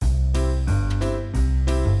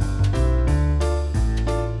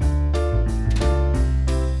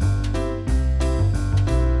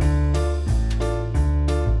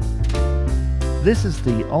This is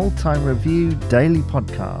the Old Time Review Daily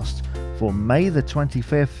Podcast for May the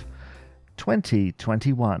 25th,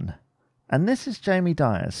 2021. And this is Jamie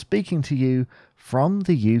Dyer speaking to you from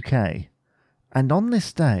the UK. And on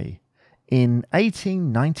this day, in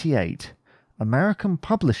 1898, American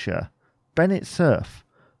publisher Bennett Cerf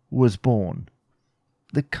was born.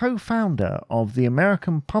 The co-founder of the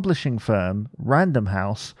American publishing firm Random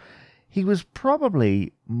House, he was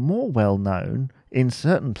probably more well known in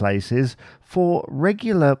certain places for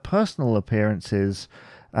regular personal appearances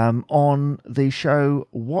on the show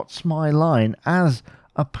What's My Line as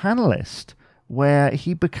a panellist, where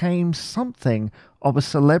he became something of a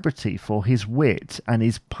celebrity for his wit and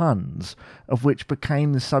his puns, of which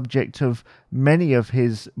became the subject of many of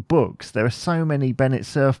his books. There are so many Bennett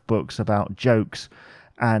Cerf books about jokes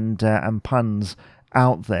and puns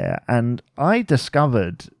out there, and I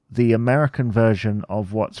discovered the American version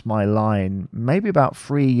of What's My Line maybe about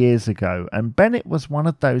 3 years ago, and Bennett was one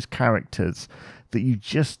of those characters that you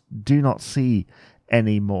just do not see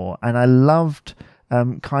anymore, and I loved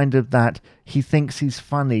kind of that he thinks he's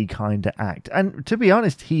funny kind of act, and to be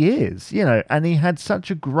honest, he is, and he had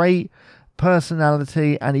such a great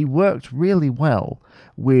personality, and he worked really well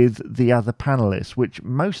with the other panelists, which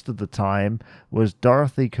most of the time was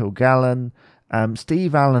Dorothy Kilgallen,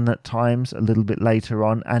 Steve Allen at times, a little bit later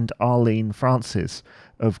on, and Arlene Francis,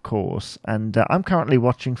 of course. And I'm currently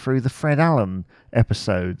watching through the Fred Allen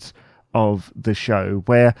episodes of the show,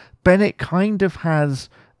 where Bennett kind of has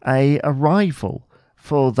a rival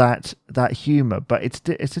for that humour, but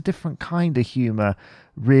it's a different kind of humour,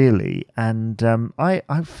 really. And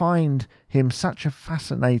I find him such a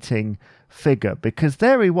fascinating figure, because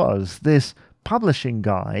there he was, this publishing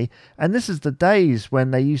guy, and this is the days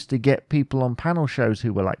when they used to get people on panel shows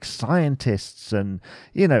who were like scientists and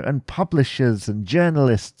and publishers and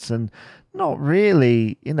journalists, and not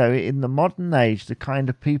really in the modern age the kind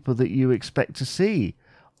of people that you expect to see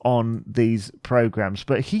on these programs.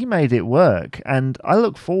 But he made it work, and I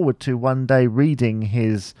look forward to one day reading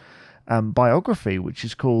his biography, which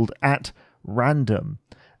is called At Random,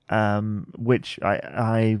 which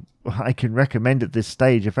I can recommend at this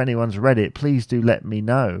stage. If anyone's read it, please do let me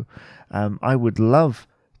know. I would love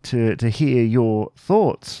to hear your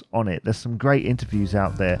thoughts on it. There's some great interviews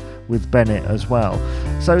out there with Bennett as well.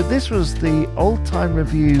 So this was the Old Time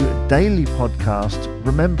Review Daily Podcast,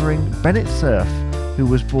 remembering Bennett Cerf, who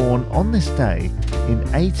was born on this day in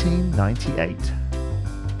 1898.